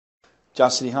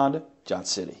Johnson City Honda,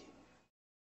 Johnson City.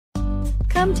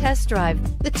 Come test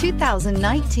drive the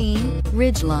 2019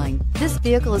 Ridgeline. This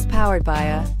vehicle is powered by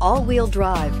a all-wheel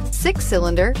drive,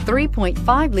 6-cylinder,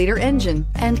 3.5-liter engine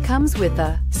and comes with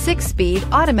a 6-speed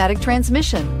automatic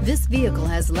transmission. This vehicle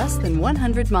has less than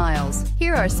 100 miles.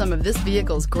 Here are some of this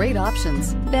vehicle's great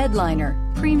options: bed liner,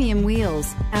 premium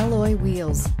wheels, alloy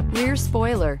wheels, rear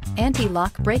spoiler,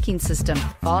 anti-lock braking system,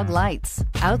 fog lights,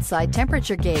 outside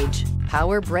temperature gauge,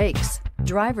 power brakes,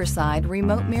 driver side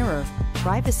remote mirror,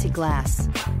 privacy glass.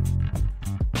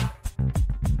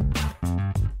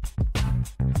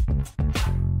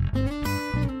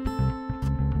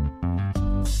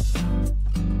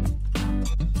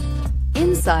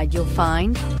 Inside you'll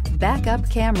find backup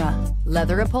camera,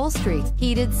 leather upholstery,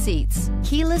 heated seats,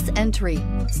 keyless entry,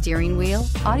 steering wheel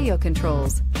audio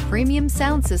controls, premium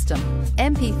sound system,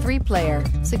 MP3 player,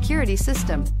 security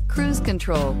system, cruise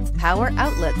control, power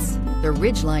outlets. The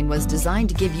Ridgeline was designed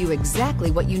to give you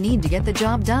exactly what you need to get the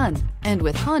job done. And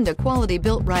with Honda quality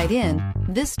built right in,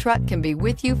 this truck can be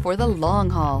with you for the long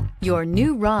haul. Your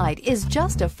new ride is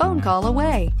just a phone call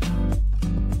away.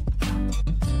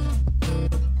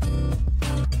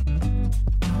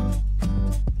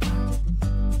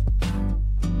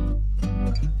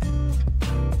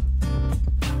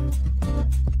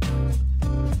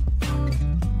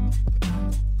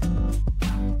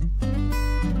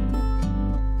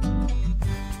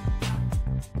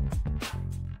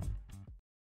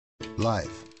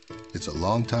 Life. It's a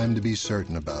long time to be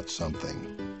certain about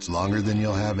something. It's longer than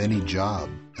you'll have any job,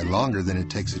 and longer than it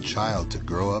takes a child to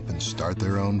grow up and start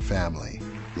their own family.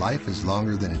 Life is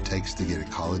longer than it takes to get a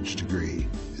college degree.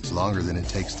 It's longer than it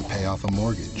takes to pay off a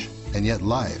mortgage. And yet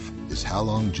life is how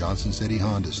long Johnson City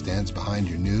Honda stands behind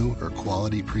your new or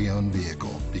quality pre-owned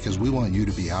vehicle, because we want you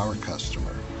to be our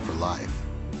customer for life.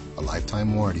 A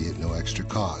lifetime warranty at no extra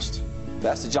cost.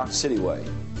 That's the Johnson City way.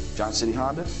 Johnson City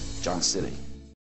Honda, Johnson City.